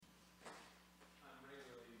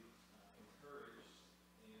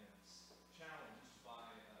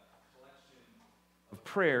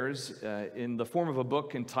prayers in the form of a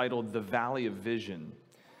book entitled The Valley of Vision.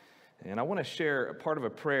 And I want to share a part of a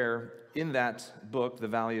prayer in that book, The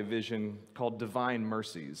Valley of Vision, called Divine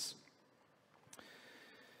Mercies.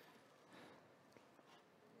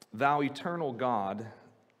 Thou eternal God,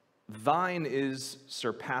 thine is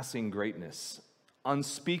surpassing greatness,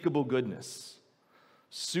 unspeakable goodness,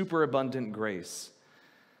 superabundant grace.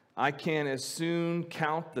 I can as soon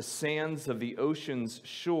count the sands of the ocean's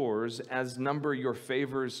shores as number your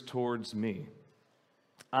favors towards me.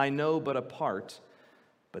 I know but a part,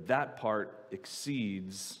 but that part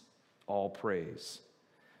exceeds all praise.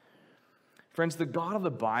 Friends, the God of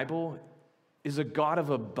the Bible is a God of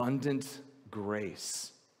abundant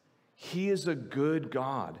grace. He is a good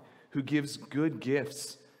God who gives good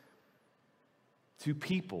gifts to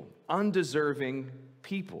people, undeserving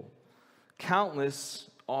people. Countless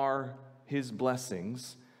are his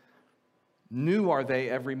blessings. New are they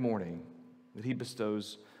every morning that he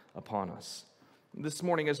bestows upon us. This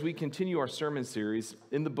morning, as we continue our sermon series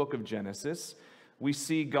in the book of Genesis, we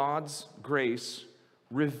see God's grace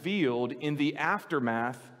revealed in the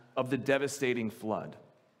aftermath of the devastating flood.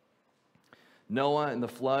 Noah and the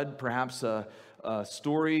flood, perhaps a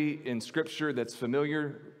story in Scripture that's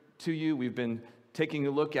familiar to you. We've been taking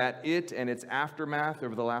a look at it and its aftermath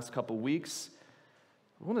over the last couple weeks.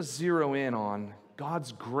 I want to zero in on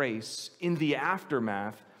God's grace in the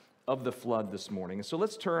aftermath of the flood this morning. And so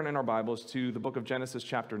let's turn in our Bibles to the book of Genesis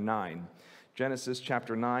chapter 9. Genesis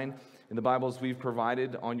chapter 9. In the Bibles we've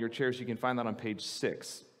provided on your chairs, you can find that on page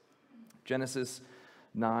 6. Genesis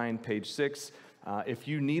 9, page 6. If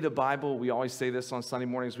you need a Bible, we always say this on Sunday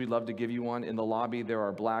mornings, we'd love to give you one. In the lobby, there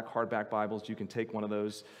are black hardback Bibles. You can take one of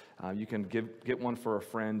those. You can get one for a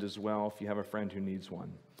friend as well if you have a friend who needs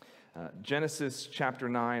one. Genesis chapter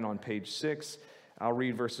 9 on page 6. I'll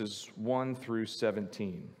read verses 1 through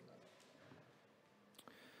 17.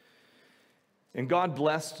 And God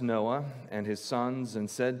blessed Noah and his sons and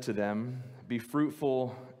said to them, "Be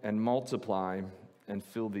fruitful and multiply and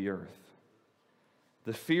fill the earth.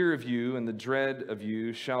 The fear of you and the dread of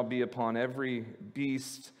you shall be upon every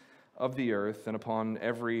beast of the earth and upon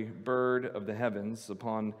every bird of the heavens,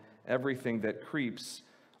 upon everything that creeps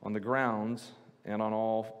on the ground and on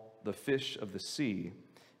all the fish of the sea.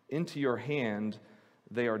 Into your hand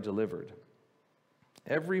they are delivered.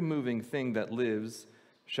 Every moving thing that lives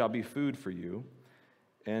shall be food for you.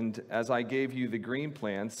 And as I gave you the green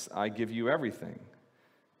plants, I give you everything.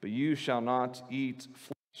 But you shall not eat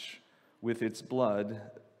flesh with its blood,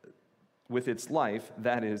 with its life,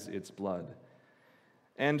 that is its blood.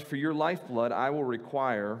 And for your lifeblood I will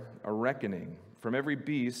require a reckoning. From every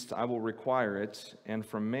beast I will require it, and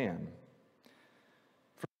from man.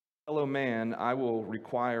 For fellow man I will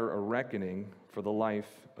require a reckoning for the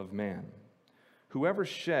life of man. Whoever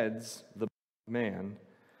sheds the blood of man,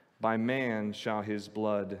 by man shall his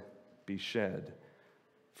blood be shed.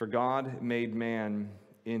 For God made man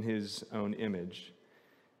in his own image.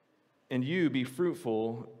 And you be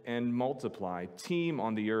fruitful and multiply, teem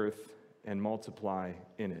on the earth and multiply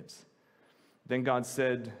in it." Then God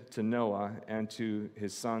said to Noah and to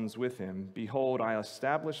his sons with him, "Behold, I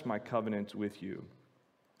establish my covenant with you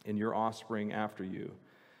and your offspring after you,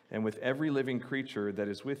 and with every living creature that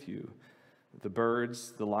is with you, the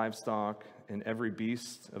birds, the livestock, and every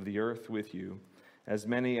beast of the earth with you, as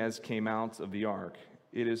many as came out of the ark.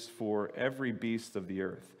 It is for every beast of the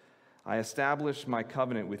earth. I establish my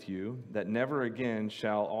covenant with you, that never again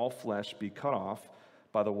shall all flesh be cut off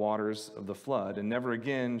by the waters of the flood, and never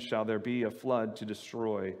again shall there be a flood to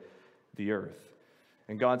destroy the earth."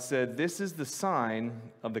 And God said, "This is the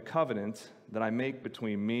sign of the covenant that I make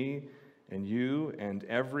between me and you and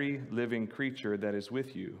every living creature that is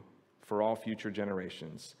with you for all future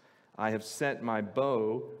generations. I have set my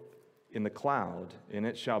bow in the cloud, and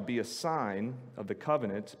it shall be a sign of the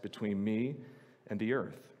covenant between me and the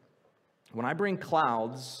earth. When I bring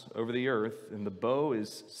clouds over the earth, and the bow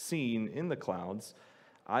is seen in the clouds,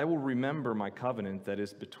 I will remember my covenant that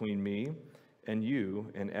is between me and you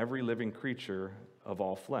and every living creature of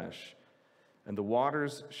all flesh. And the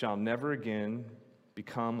waters shall never again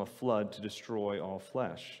become a flood to destroy all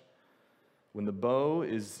flesh. When the bow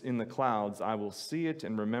is in the clouds, I will see it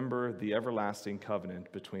and remember the everlasting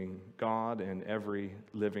covenant between God and every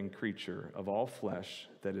living creature of all flesh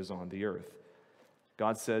that is on the earth."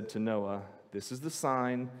 God said to Noah, "This is the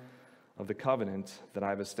sign of the covenant that I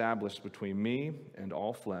have established between me and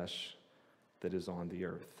all flesh that is on the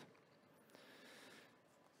earth."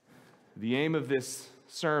 The aim of this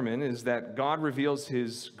sermon is that God reveals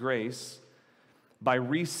his grace by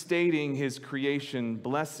restating his creation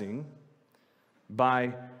blessing,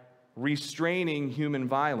 by restraining human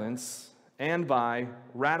violence, and by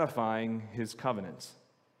ratifying his covenant.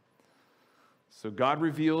 So God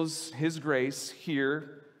reveals his grace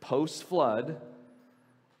here post-flood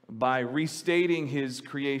by restating his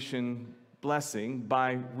creation blessing,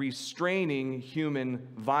 by restraining human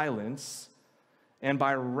violence, and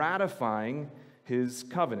by ratifying his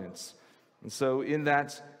covenants. And so in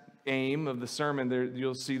that aim of the sermon, there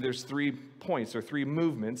you'll see there's 3 points or 3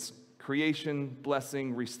 movements: creation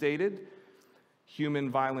blessing restated, human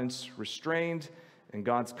violence restrained, and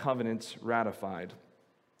God's covenant ratified.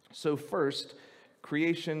 So first,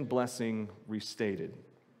 creation blessing restated.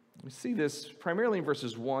 We see this primarily in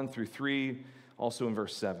verses 1 through 3, also in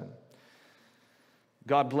verse 7.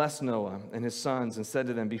 God blessed Noah and his sons and said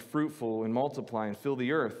to them, "Be fruitful and multiply and fill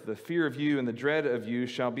the earth. The fear of you and the dread of you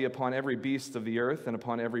shall be upon every beast of the earth and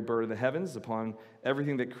upon every bird of the heavens, upon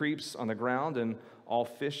everything that creeps on the ground and all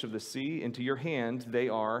fish of the sea. Into your hand they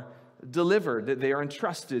are delivered," that they are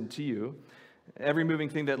entrusted to you. "Every moving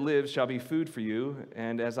thing that lives shall be food for you,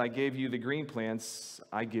 and as I gave you the green plants,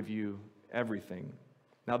 I give you everything."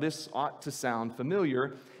 Now, this ought to sound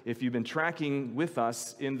familiar if you've been tracking with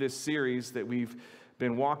us in this series that we've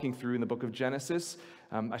been walking through in the book of Genesis.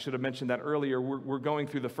 I should have mentioned that earlier. We're going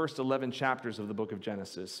through the first 11 chapters of the book of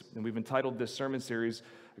Genesis, and we've entitled this sermon series,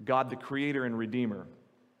 "God the Creator and Redeemer."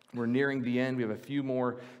 We're nearing the end. We have a few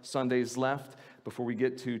more Sundays left before we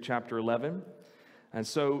get to chapter 11. And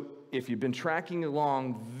so if you've been tracking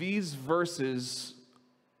along, these verses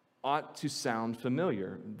ought to sound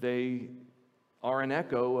familiar. They are an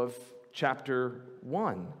echo of chapter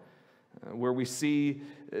 1, where we see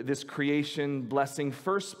this creation blessing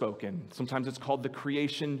first spoken. Sometimes it's called the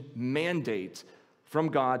creation mandate from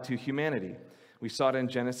God to humanity. We saw it in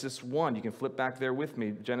Genesis 1. You can flip back there with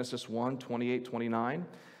me. Genesis 1, 28, 29.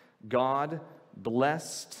 God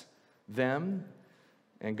blessed them,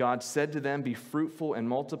 and God said to them, "Be fruitful and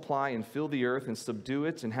multiply and fill the earth and subdue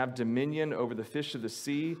it and have dominion over the fish of the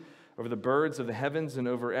sea, over the birds of the heavens, and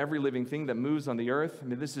over every living thing that moves on the earth." I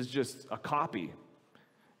mean, this is just a copy.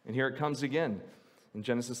 And here it comes again in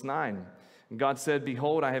Genesis 9. And God said,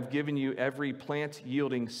 "Behold, I have given you every plant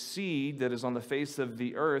yielding seed that is on the face of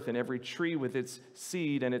the earth, and every tree with its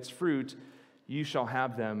seed and its fruit. You shall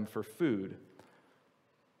have them for food."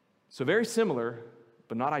 So very similar,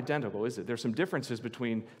 but not identical, is it? There's some differences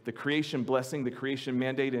between the creation blessing, the creation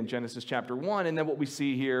mandate in Genesis chapter 1, and then what we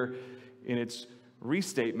see here in its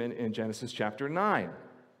restatement in Genesis chapter 9.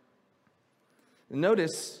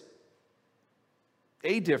 Notice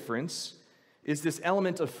a difference is this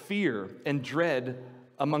element of fear and dread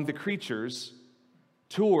among the creatures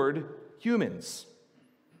toward humans.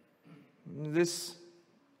 This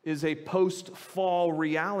is a post-fall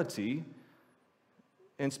reality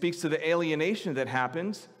and speaks to the alienation that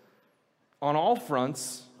happened on all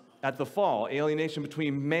fronts at the fall. Alienation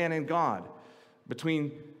between man and God,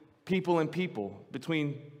 between people and people,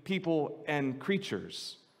 between people and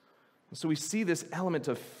creatures. So we see this element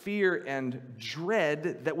of fear and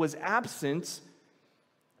dread that was absent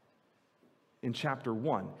in chapter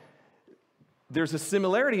 1. There's a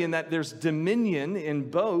similarity in that there's dominion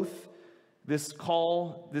in both this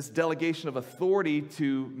call, this delegation of authority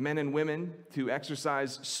to men and women to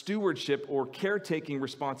exercise stewardship or caretaking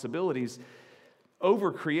responsibilities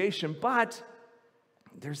over creation, but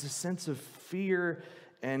there's a sense of fear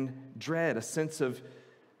and dread, a sense of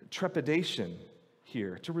trepidation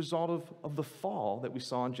here, to result of the fall that we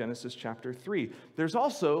saw in Genesis chapter 3. There's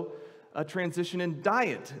also a transition in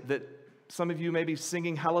diet that some of you may be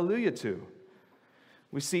singing hallelujah to.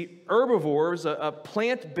 We see herbivores, a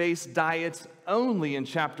plant-based diet only in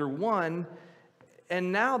chapter 1,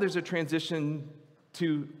 and now there's a transition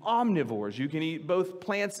to omnivores. You can eat both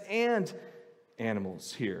plants and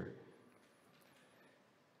animals here.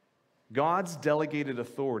 God's delegated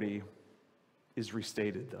authority is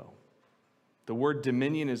restated, though. The word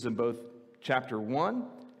dominion is in both chapter 1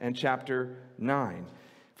 and chapter 9.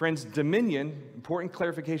 Friends, dominion, important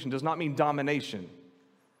clarification, does not mean domination.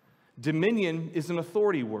 Dominion is an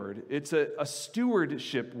authority word. It's a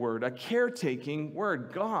stewardship word, a caretaking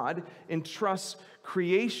word. God entrusts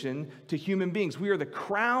creation to human beings. We are the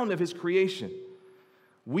crown of his creation.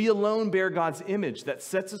 We alone bear God's image that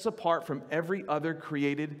sets us apart from every other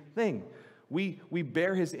created thing. We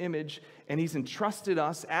bear his image, and he's entrusted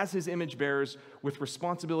us as his image bearers with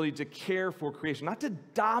responsibility to care for creation, not to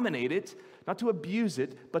dominate it, not to abuse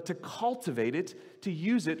it, but to cultivate it, to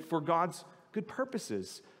use it for God's good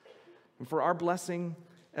purposes and for our blessing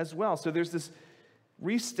as well. So there's this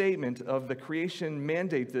restatement of the creation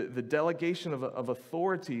mandate, the delegation of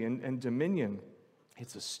authority and dominion.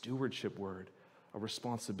 It's a stewardship word, a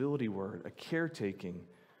responsibility word, a caretaking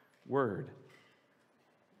word.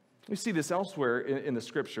 We see this elsewhere in the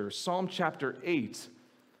scripture. Psalm chapter 8,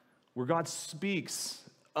 where God speaks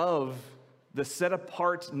of the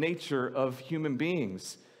set-apart nature of human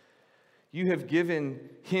beings. You have given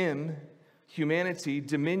him, humanity,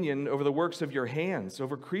 dominion over the works of your hands,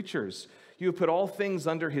 over creatures. You have put all things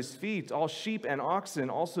under his feet, all sheep and oxen,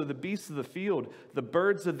 also the beasts of the field, the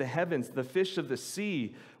birds of the heavens, the fish of the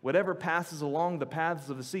sea, whatever passes along the paths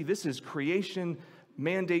of the sea. This is creation,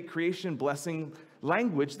 mandate creation, blessing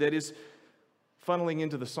language that is funneling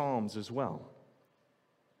into the Psalms as well.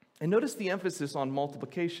 And notice the emphasis on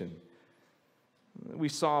multiplication. We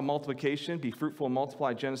saw multiplication, be fruitful and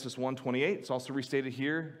multiply, Genesis 1:28. It's also restated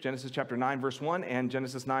here, Genesis chapter 9, verse 1 and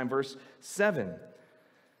Genesis 9, verse 7.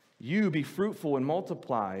 You be fruitful and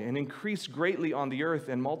multiply and increase greatly on the earth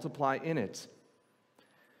and multiply in it.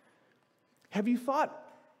 Have you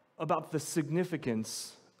thought about the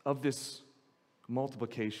significance of this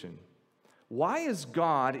multiplication? Why is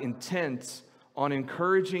God intent on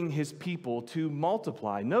encouraging his people to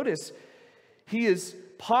multiply? Notice, he is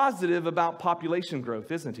positive about population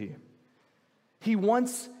growth, isn't he? He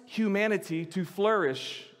wants humanity to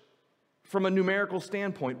flourish from a numerical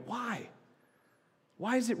standpoint. Why?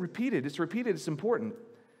 Why is it repeated? It's repeated, it's important.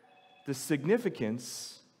 The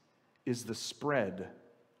significance is the spread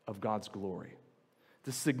of God's glory.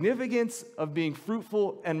 The significance of being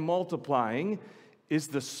fruitful and multiplying is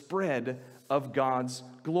the spread of God's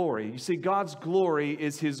glory. You see, God's glory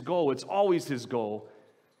is his goal. It's always his goal.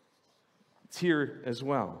 It's here as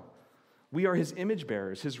well. We are his image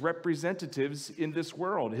bearers, his representatives in this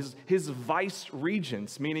world, his vice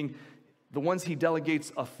regents, meaning the ones he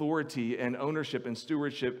delegates authority and ownership and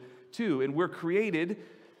stewardship to. And we're created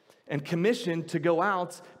and commissioned to go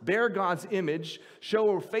out, bear God's image,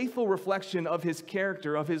 show a faithful reflection of his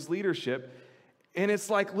character, of his leadership. And it's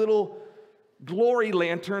like little glory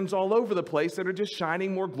lanterns all over the place that are just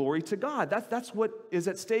shining more glory to God. That's what is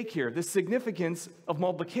at stake here. The significance of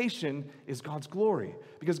multiplication is God's glory,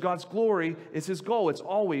 because God's glory is his goal. It's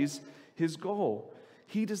always his goal.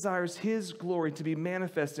 He desires his glory to be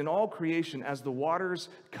manifest in all creation as the waters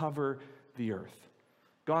cover the earth.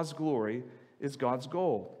 God's glory is God's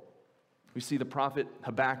goal. We see the prophet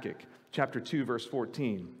Habakkuk, chapter 2, verse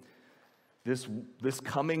 14. This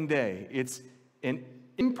coming day, it's an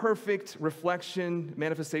imperfect reflection,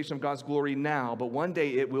 manifestation of God's glory now, but one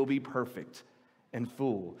day it will be perfect and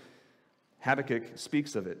full. Habakkuk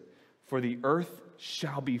speaks of it. For the earth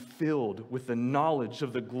shall be filled with the knowledge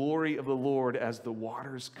of the glory of the Lord as the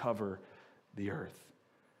waters cover the earth.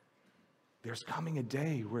 There's coming a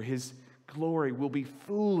day where his glory will be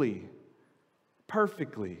fully,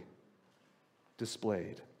 perfectly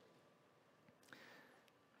displayed.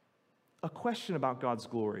 A question about God's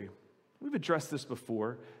glory. We've addressed this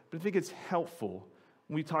before, but I think it's helpful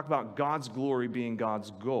when we talk about God's glory being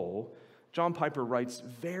God's goal. John Piper writes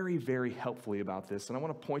very, very helpfully about this, and I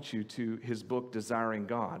want to point you to his book, Desiring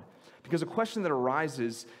God, because a question that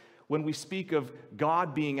arises when we speak of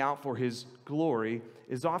God being out for his glory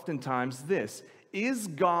is oftentimes this: is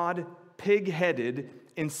God pig-headed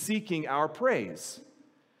in seeking our praise?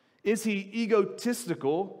 Is he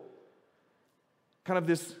egotistical, kind of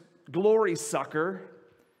this glory sucker?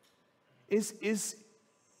 Is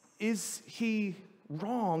he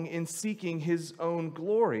wrong in seeking his own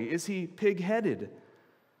glory? Is he pig-headed?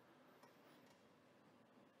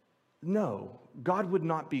 No, God would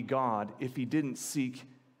not be God if he didn't seek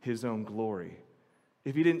his own glory,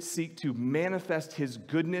 if he didn't seek to manifest his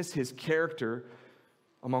goodness, his character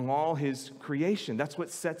among all his creation. That's what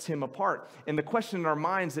sets him apart. And the question in our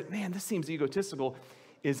minds that, man, this seems egotistical,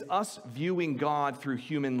 is us viewing God through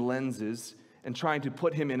human lenses and trying to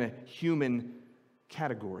put him in a human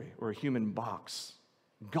category or a human box.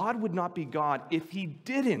 God would not be God if he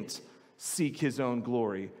didn't seek his own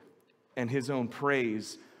glory and his own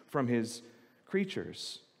praise from his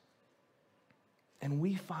creatures. And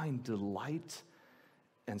we find delight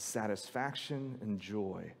and satisfaction and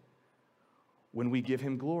joy when we give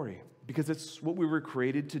him glory, because it's what we were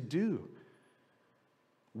created to do.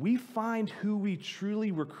 We find who we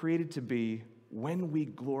truly were created to be when we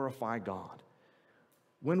glorify God.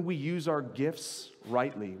 When we use our gifts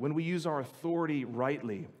rightly, when we use our authority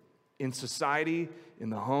rightly in society,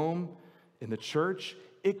 in the home, in the church,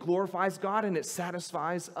 it glorifies God and it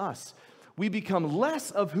satisfies us. We become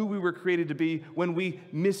less of who we were created to be when we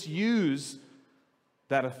misuse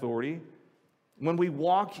that authority. When we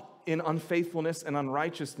walk in unfaithfulness and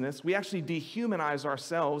unrighteousness, we actually dehumanize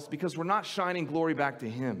ourselves because we're not shining glory back to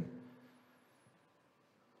him.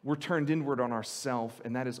 We're turned inward on ourselves,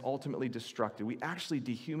 and that is ultimately destructive. We actually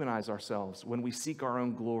dehumanize ourselves when we seek our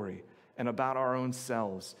own glory and about our own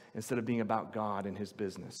selves instead of being about God and his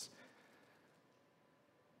business.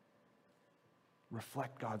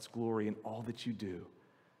 Reflect God's glory in all that you do.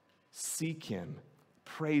 Seek him.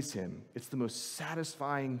 Praise him. It's the most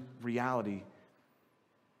satisfying reality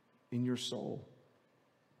in your soul.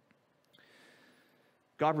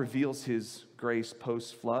 God reveals his grace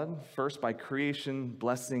post-flood, first by creation,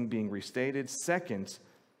 blessing being restated. Second,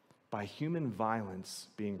 by human violence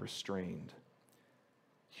being restrained.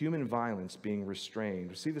 Human violence being restrained.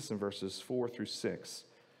 We see this in verses 4 through 6.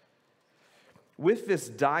 With this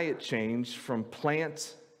diet change from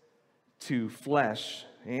plant to flesh,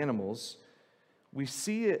 animals, we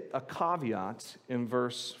see a caveat in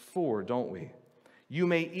verse 4, don't we? You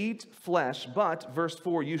may eat flesh, but, verse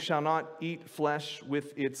 4, you shall not eat flesh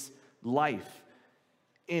with its life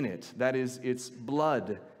in it. That is, its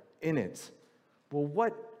blood in it. Well,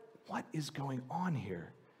 what is going on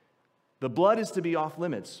here? The blood is to be off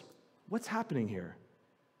limits. What's happening here?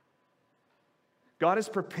 God is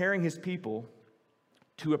preparing his people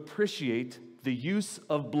to appreciate the use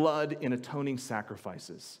of blood in atoning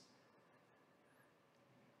sacrifices.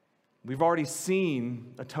 We've already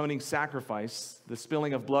seen atoning sacrifice, the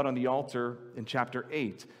spilling of blood on the altar in chapter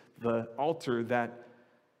 8, the altar that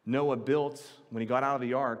Noah built when he got out of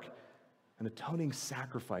the ark, an atoning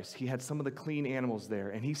sacrifice. He had some of the clean animals there,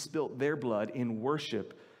 and he spilt their blood in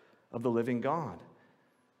worship of the living God.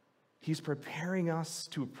 He's preparing us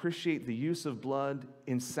to appreciate the use of blood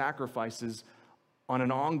in sacrifices on an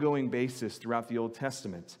ongoing basis throughout the Old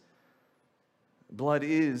Testament. Blood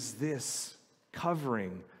is this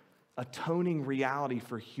covering, atoning reality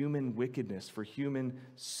for human wickedness, for human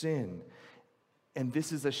sin. And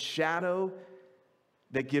this is a shadow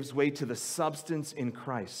that gives way to the substance in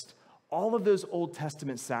Christ. All of those Old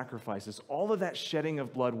Testament sacrifices, all of that shedding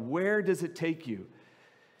of blood, where does it take you?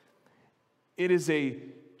 It is a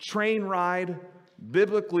train ride,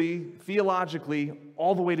 biblically, theologically,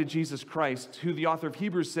 all the way to Jesus Christ, who the author of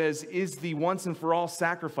Hebrews says is the once and for all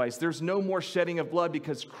sacrifice. There's no more shedding of blood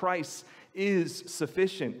because Christ is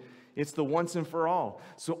sufficient. It's the once and for all.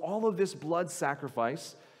 So all of this blood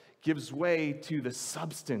sacrifice gives way to the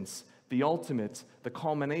substance, the ultimate, the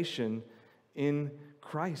culmination in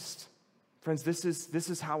Christ. Friends, this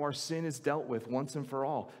is how our sin is dealt with once and for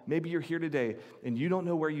all. Maybe you're here today and you don't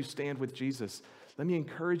know where you stand with Jesus. Let me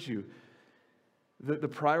encourage you. The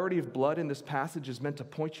priority of blood in this passage is meant to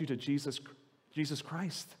point you to Jesus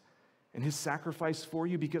Christ and his sacrifice for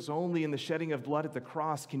you, because only in the shedding of blood at the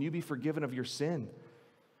cross can you be forgiven of your sin.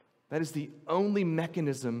 That is the only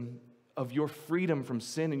mechanism of your freedom from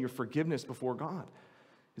sin and your forgiveness before God,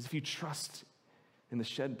 is if you trust in the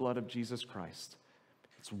shed blood of Jesus Christ.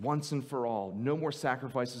 It's once and for all. No more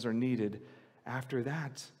sacrifices are needed after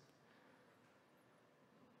that.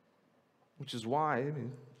 Which is why,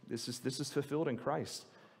 this is fulfilled in Christ.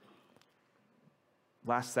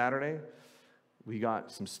 Last Saturday, we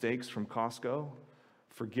got some steaks from Costco.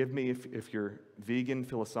 Forgive me if you're vegan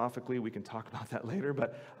philosophically, we can talk about that later,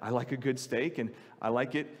 but I like a good steak, and I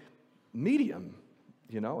like it medium,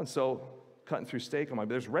 and so cutting through steak, I'm like,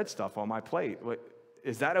 there's red stuff on my plate.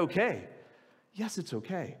 Is that okay? Yes, it's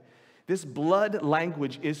okay. This blood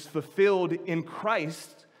language is fulfilled in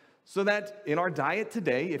Christ, so that in our diet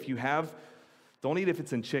today, if you have, don't eat if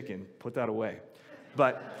it's in chicken, put that away.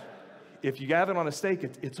 But if you have it on a steak,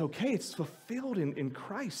 it's okay. It's fulfilled in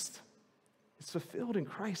Christ. It's fulfilled in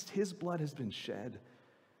Christ. His blood has been shed.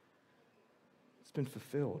 It's been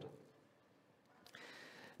fulfilled.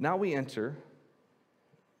 Now we enter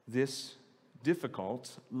this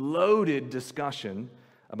difficult, loaded discussion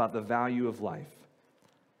about the value of life.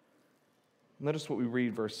 Notice what we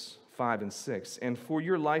read, verse 5 and 6. And for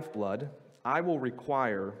your lifeblood, I will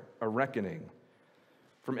require a reckoning.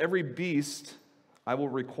 From every beast, I will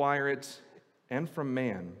require it, and from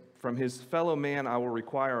man. From his fellow man, I will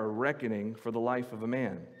require a reckoning for the life of a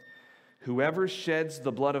man. Whoever sheds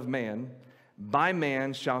the blood of man, by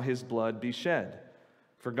man shall his blood be shed.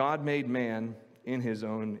 For God made man in his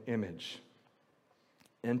own image.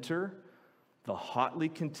 Enter the hotly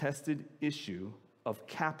contested issue of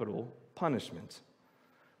capital punishment.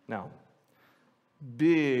 Now,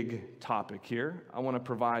 big topic here. I want to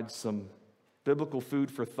provide some biblical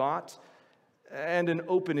food for thought and an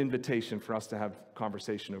open invitation for us to have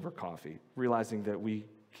conversation over coffee, realizing that we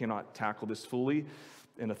cannot tackle this fully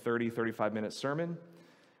in a 35-minute sermon.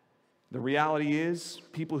 The reality is,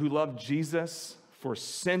 people who love Jesus for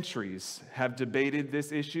centuries have debated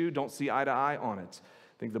this issue, don't see eye to eye on it.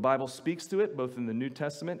 I think the Bible speaks to it, both in the New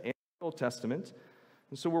Testament and the Old Testament.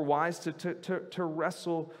 And so we're wise to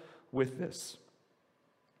wrestle with this.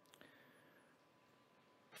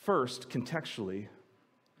 First, contextually,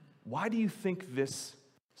 Why do you think this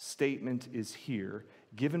statement is here,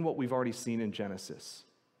 given what we've already seen in Genesis?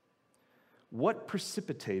 What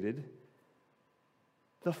precipitated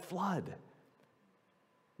the flood?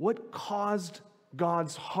 What caused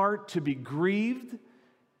God's heart to be grieved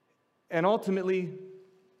and ultimately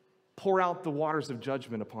pour out the waters of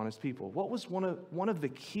judgment upon his people? What was one of the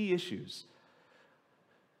key issues?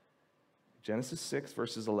 Genesis 6,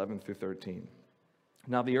 verses 11 through 13.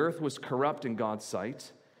 Now the earth was corrupt in God's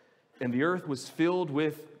sight, and the earth was filled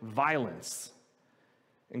with violence.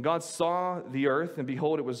 And God saw the earth, and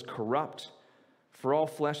behold, it was corrupt, for all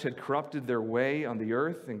flesh had corrupted their way on the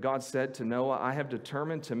earth. And God said to Noah, I have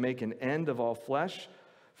determined to make an end of all flesh,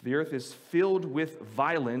 for the earth is filled with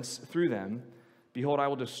violence through them. Behold, I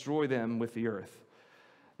will destroy them with the earth.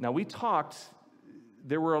 Now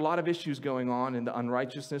there were a lot of issues going on in the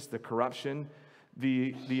unrighteousness, the corruption,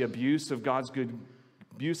 the abuse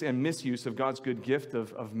and misuse of God's good gift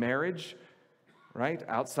of marriage, right?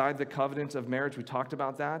 Outside the covenant of marriage, we talked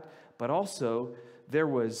about that. But also, there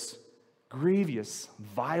was grievous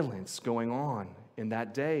violence going on in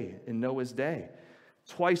that day, in Noah's day.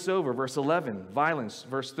 Twice over, verse 11, violence.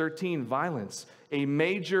 Verse 13, violence. A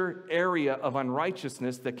major area of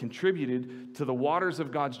unrighteousness that contributed to the waters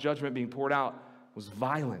of God's judgment being poured out was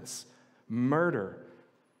violence, murder.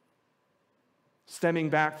 Stemming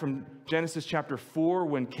back from Genesis chapter 4,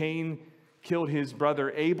 when Cain killed his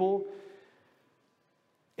brother Abel,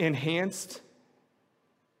 enhanced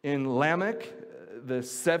in Lamech, the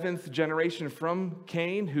seventh generation from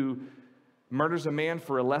Cain, who murders a man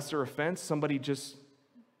for a lesser offense. Somebody just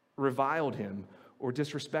reviled him or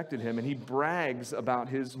disrespected him, and he brags about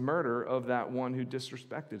his murder of that one who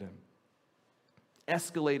disrespected him.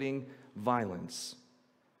 Escalating violence.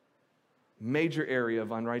 Major area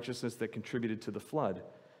of unrighteousness that contributed to the flood.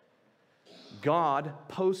 God,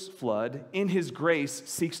 post-flood, in his grace,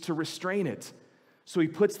 seeks to restrain it. So he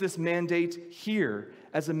puts this mandate here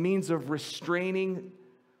as a means of restraining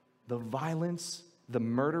the violence, the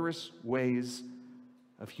murderous ways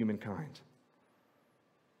of humankind.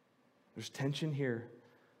 There's tension here.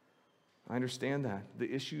 I understand that.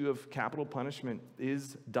 The issue of capital punishment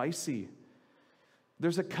is dicey.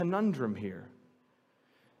 There's a conundrum here,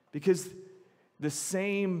 because the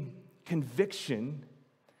same conviction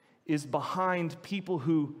is behind people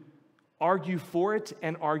who argue for it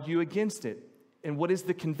and argue against it. And what is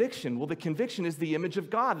the conviction? Well, the conviction is the image of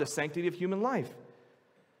God, the sanctity of human life.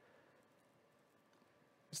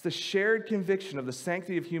 It's the shared conviction of the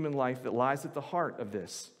sanctity of human life that lies at the heart of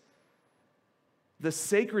this. The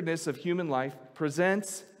sacredness of human life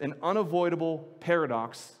presents an unavoidable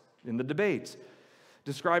paradox in the debate.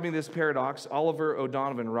 Describing this paradox, Oliver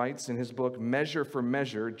O'Donovan writes in his book, Measure for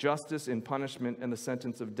Measure, Justice in Punishment and the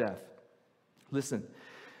Sentence of Death. Listen,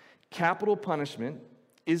 capital punishment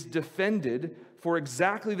is defended for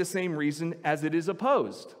exactly the same reason as it is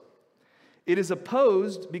opposed. It is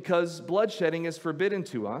opposed because bloodshedding is forbidden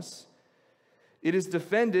to us. It is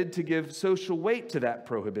defended to give social weight to that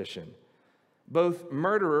prohibition. Both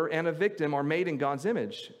murderer and a victim are made in God's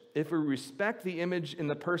image. If we respect the image in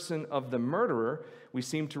the person of the murderer, we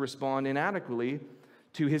seem to respond inadequately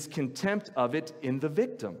to his contempt of it in the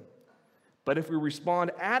victim. But if we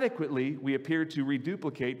respond adequately, we appear to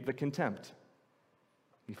reduplicate the contempt.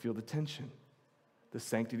 You feel the tension. The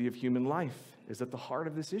sanctity of human life is at the heart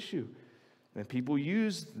of this issue. And people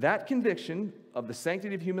use that conviction of the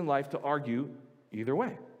sanctity of human life to argue either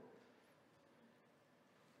way.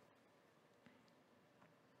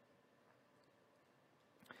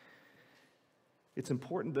 It's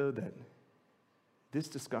important, though, that this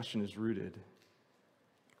discussion is rooted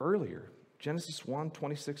earlier. Genesis 1,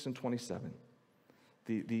 26 and 27.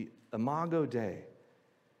 The Imago Dei.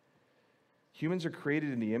 Humans are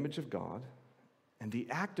created in the image of God, and the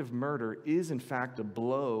act of murder is, in fact, a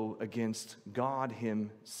blow against God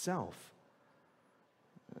himself.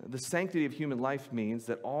 The sanctity of human life means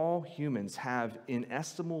that all humans have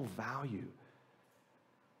inestimable value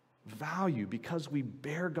because we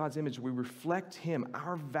bear God's image, we reflect him.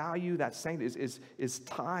 Our value, that sanctity, is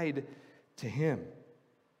tied to him.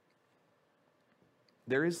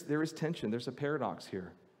 There is tension. There's a paradox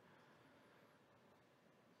here.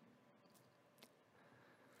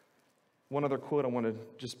 One other quote I want to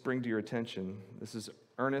just bring to your attention. This is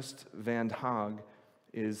Ernest Van Haag,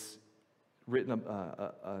 is written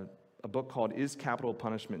a book called Is Capital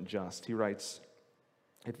Punishment Just? He writes,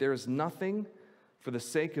 if there is nothing for the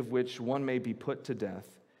sake of which one may be put to death,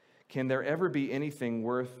 can there ever be anything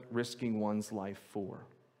worth risking one's life for?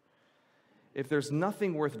 If there's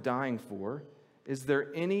nothing worth dying for, is there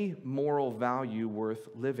any moral value worth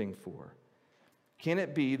living for? Can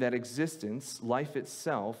it be that existence, life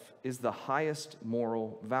itself, is the highest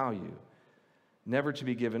moral value, never to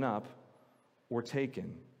be given up or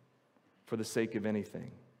taken for the sake of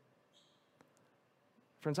anything?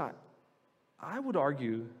 Friends, I would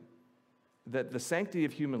argue that the sanctity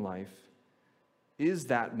of human life is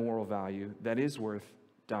that moral value that is worth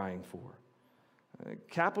dying for.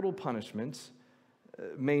 Capital punishment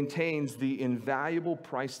maintains the invaluable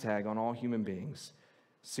price tag on all human beings,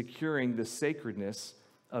 securing the sacredness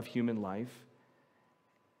of human life,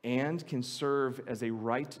 and can serve as a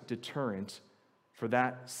right deterrent for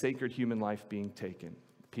that sacred human life being taken.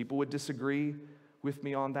 People would disagree with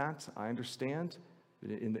me on that. I understand.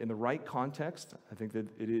 In the right context, I think that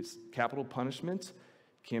it is capital punishment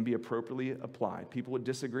can be appropriately applied. People would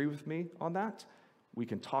disagree with me on that. We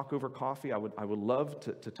can talk over coffee. I would love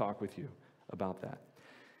to talk with you about that.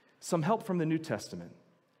 Some help from the New Testament.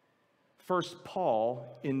 First, Paul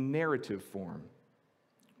in narrative form.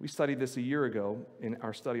 We studied this a year ago in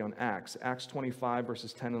our study on Acts 25,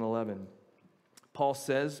 verses 10 and 11. Paul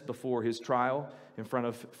says before his trial in front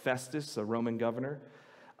of Festus, a Roman governor,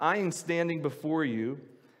 I am standing before you,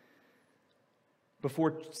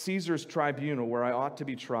 before Caesar's tribunal where I ought to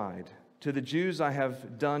be tried. To the Jews I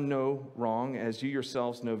have done no wrong, as you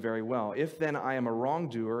yourselves know very well. If then I am a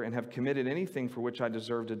wrongdoer and have committed anything for which I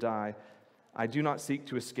deserve to die, I do not seek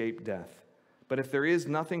to escape death. But if there is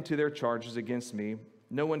nothing to their charges against me,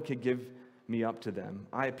 no one can give me up to them.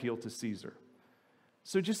 I appeal to Caesar.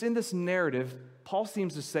 So just in this narrative, Paul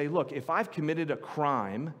seems to say, look, if I've committed a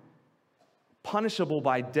crime punishable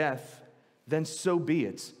by death, then so be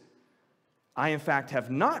it. I, in fact,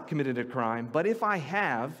 have not committed a crime, but if I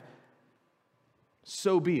have,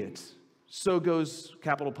 so be it. So goes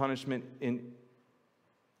capital punishment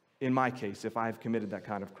in my case, if I have committed that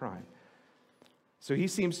kind of crime. So he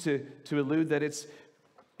seems to allude that it's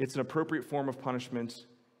an appropriate form of punishment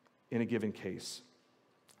in a given case.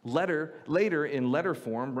 Later, in letter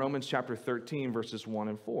form, Romans chapter 13, verses 1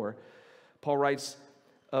 and 4, Paul writes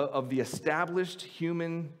of the established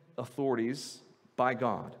human authorities by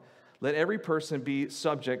God. Let every person be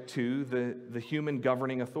subject to the human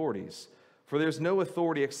governing authorities. For there's no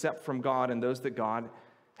authority except from God and those that God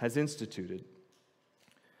has instituted.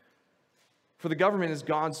 For the government is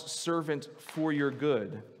God's servant for your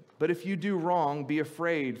good. But if you do wrong, be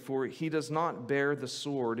afraid, for he does not bear the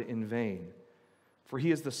sword in vain. For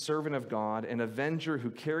he is the servant of God, an avenger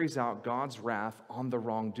who carries out God's wrath on the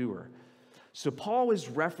wrongdoer. So Paul is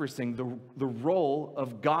referencing the role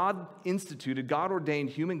of God-instituted,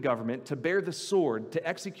 God-ordained human government to bear the sword, to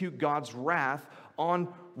execute God's wrath on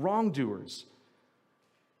wrongdoers.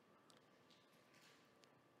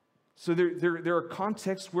 So there are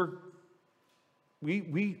contexts where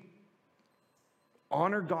we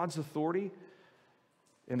honor God's authority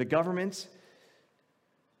and the government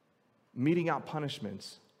meting out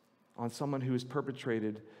punishments on someone who has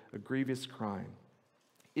perpetrated a grievous crime.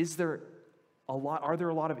 Are there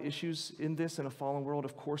a lot of issues in this in a fallen world?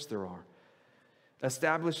 Of course there are.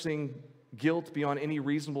 Establishing guilt beyond any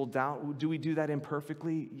reasonable doubt, do we do that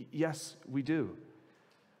imperfectly? Yes, we do.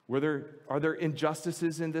 Are there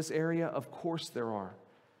injustices in this area? Of course there are.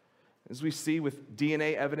 As we see with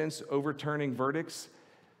DNA evidence overturning verdicts,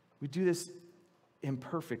 we do this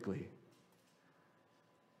imperfectly.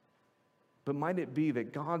 But might it be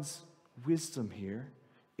that God's wisdom here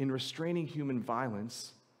in restraining human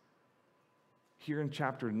violence here in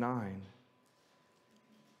chapter 9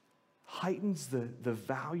 heightens the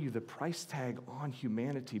value, the price tag on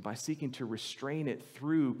humanity by seeking to restrain it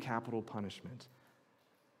through capital punishment?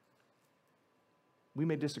 We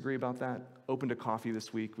may disagree about that. Open to coffee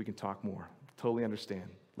this week. We can talk more. Totally understand.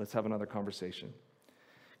 Let's have another conversation.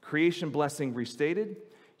 Creation blessing restated,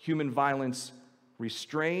 human violence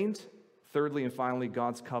restrained. Thirdly and finally,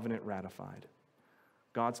 God's covenant ratified.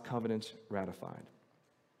 God's covenant ratified.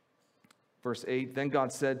 Verse 8, then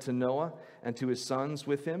God said to Noah and to his sons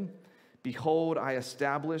with him, behold, I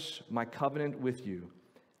establish my covenant with you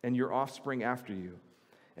and your offspring after you,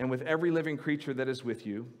 and with every living creature that is with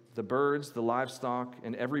you, the birds, the livestock,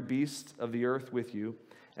 and every beast of the earth with you,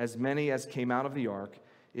 as many as came out of the ark.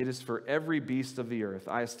 It is for every beast of the earth.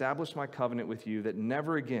 I establish my covenant with you that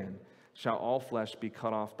never again shall all flesh be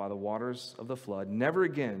cut off by the waters of the flood. Never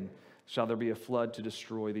again shall there be a flood to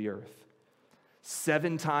destroy the earth.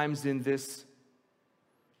 7 times in this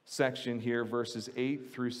section here, verses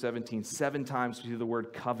 8 through 17, 7 times we see the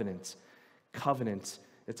word covenant. Covenant.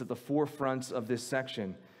 It's at the forefront of this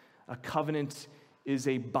section. A covenant is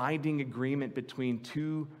a binding agreement between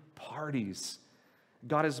two parties.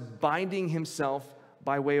 God is binding himself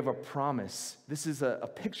by way of a promise. This is a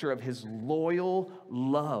picture of his loyal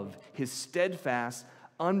love, his steadfast,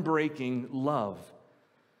 unbreaking love.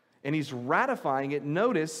 And he's ratifying it,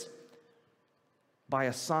 notice, by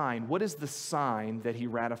a sign. What is the sign that he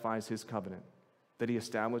ratifies his covenant, that he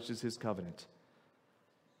establishes his covenant?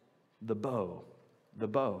 The bow. The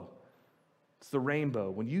bow. It's the rainbow.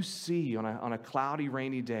 When you see on a cloudy,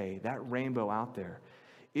 rainy day, that rainbow out there,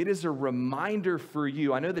 it is a reminder for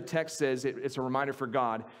you. I know the text says it's a reminder for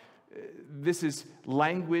God. This is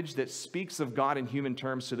language that speaks of God in human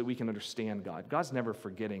terms so that we can understand God. God's never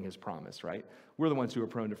forgetting his promise, right? We're the ones who are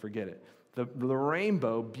prone to forget it. The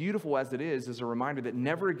rainbow, beautiful as it is a reminder that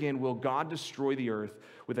never again will God destroy the earth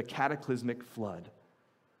with a cataclysmic flood.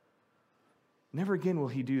 Never again will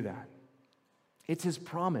he do that. It's his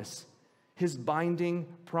promise, his binding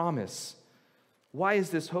promise. Why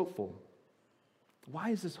is this hopeful?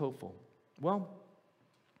 Why is this hopeful? Well,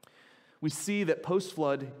 we see that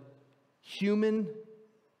post-flood human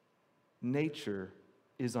nature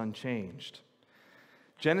is unchanged.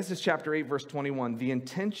 Genesis chapter 8, verse 21, the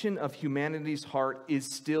intention of humanity's heart is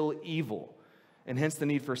still evil, and hence the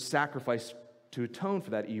need for sacrifice to atone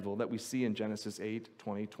for that evil that we see in Genesis 8,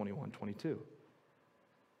 20, 21, 22.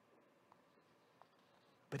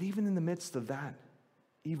 But even in the midst of that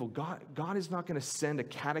evil, God is not going to send a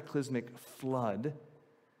cataclysmic flood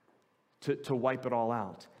to wipe it all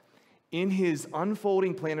out. In his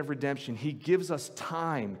unfolding plan of redemption, he gives us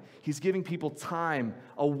time. He's giving people time,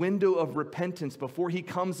 a window of repentance before he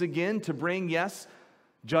comes again to bring, yes,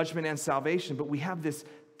 judgment and salvation. But we have this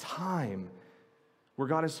time where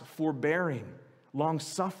God is forbearing,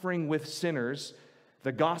 long-suffering with sinners.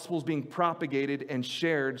 The gospel is being propagated and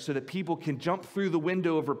shared so that people can jump through the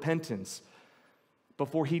window of repentance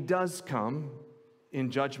before he does come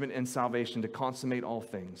in judgment and salvation to consummate all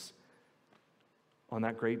things on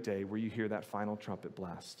that great day where you hear that final trumpet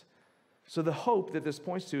blast. So the hope that this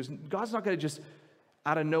points to is God's not going to just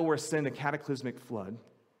out of nowhere send a cataclysmic flood.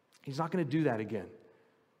 He's not going to do that again.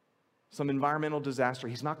 Some environmental disaster,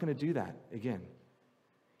 he's not going to do that again.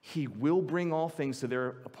 He will bring all things to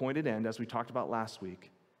their appointed end, as we talked about last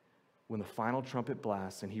week, when the final trumpet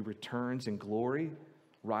blasts and he returns in glory,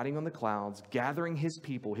 riding on the clouds, gathering his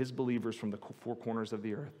people, his believers from the four corners of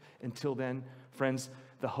the earth. Until then, friends,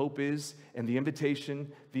 the hope is, and the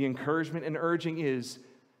invitation, the encouragement and urging is,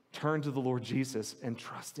 turn to the Lord Jesus and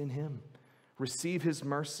trust in him. Receive his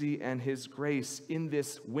mercy and his grace in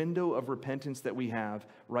this window of repentance that we have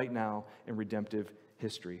right now in redemptive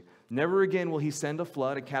history. Never again will he send a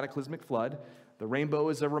flood, a cataclysmic flood. The rainbow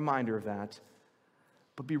is a reminder of that.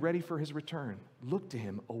 But be ready for his return. Look to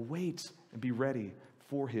him, await, and be ready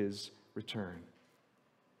for his return.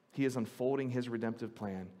 He is unfolding his redemptive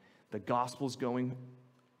plan. The gospel's going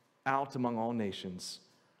out among all nations.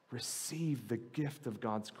 Receive the gift of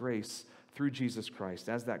God's grace through Jesus Christ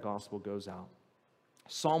as that gospel goes out.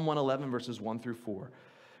 Psalm 111, verses 1 through 4.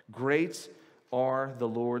 Great are the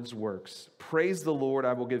Lord's works. Praise the Lord.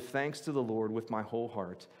 I will give thanks to the Lord with my whole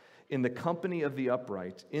heart. In the company of the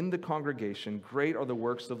upright, in the congregation, great are the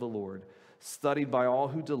works of the Lord, studied by all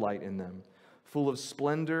who delight in them. Full of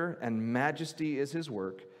splendor and majesty is his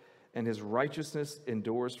work, and his righteousness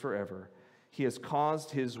endures forever. He has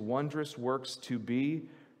caused his wondrous works to be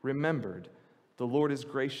remembered. The Lord is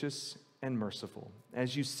gracious and merciful.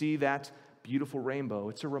 As you see that beautiful rainbow,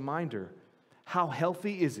 it's a reminder. How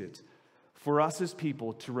healthy is it for us as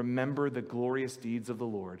people to remember the glorious deeds of the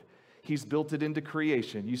Lord? He's built it into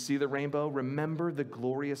creation. You see the rainbow? Remember the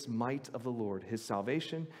glorious might of the Lord, his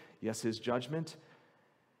salvation, yes, his judgment,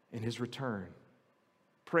 and his return.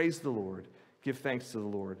 Praise the Lord. Give thanks to the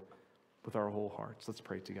Lord with our whole hearts. Let's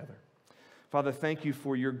pray together. Father, thank you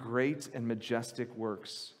for your great and majestic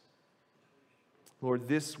works. Lord,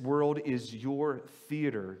 this world is your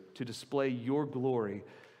theater to display your glory,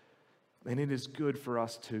 and it is good for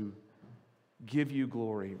us to give you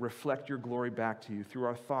glory, reflect your glory back to you through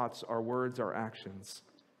our thoughts, our words, our actions.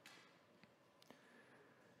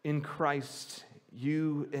 In Christ,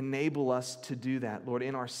 you enable us to do that. Lord,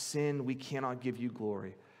 in our sin, we cannot give you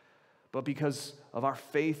glory. But because of our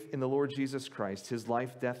faith in the Lord Jesus Christ, his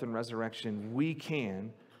life, death, and resurrection, we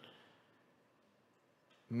can,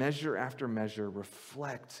 measure after measure,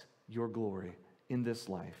 reflect your glory in this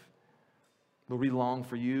life. Lord, we long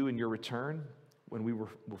for you and your return when we will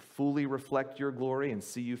fully reflect your glory and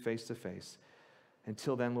see you face to face.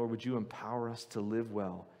 Until then, Lord, would you empower us to live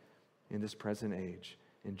well in this present age?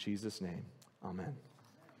 In Jesus' name, amen.